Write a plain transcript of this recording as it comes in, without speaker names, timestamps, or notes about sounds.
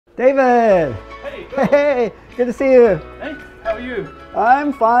David! Hey, Bill. Hey, good to see you. Hey, how are you?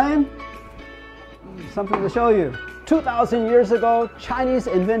 I'm fine. Something to show you. 2,000 years ago, Chinese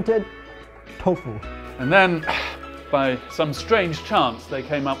invented tofu. And then, by some strange chance, they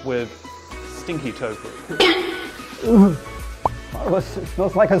came up with Stinky Tofu. Ooh, it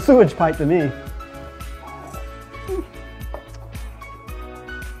smells like a sewage pipe to me.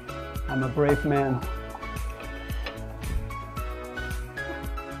 I'm a brave man.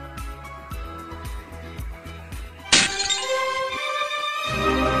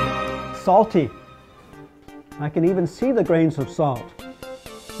 Salty. I can even see the grains of salt.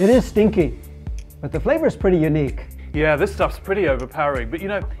 It is stinky, but the flavor is pretty unique. Yeah, this stuff's pretty overpowering. But you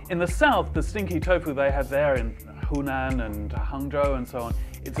know, in the south, the Stinky Tofu they have there in Hunan and Hangzhou and so on,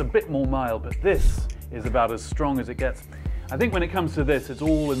 it's a bit more mild, but this is about as strong as it gets. I think when it comes to this, it's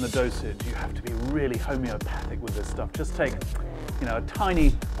all in the dosage. You have to be really homeopathic with this stuff. Just take, you know, a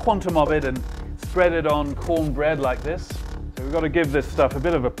tiny quantum of it and spread it on cornbread like this. So we've got to give this stuff a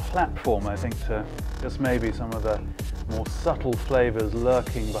bit of a platform, I think, to just maybe some of the more subtle flavors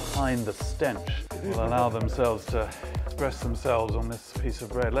lurking behind the stench will allow themselves to express themselves on this piece of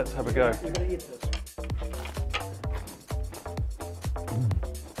bread. Let's have a go.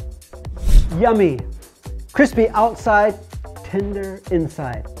 Yummy. Crispy outside, tender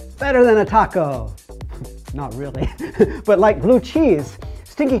inside. Better than a taco. Not really, but like blue cheese.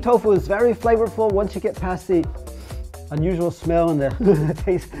 Stinky tofu is very flavorful once you get past the unusual smell and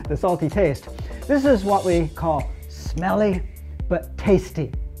the salty taste. This is what we call smelly but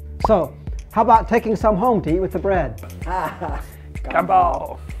tasty. So, how about taking some home to eat with the bread?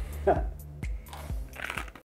 Gambol!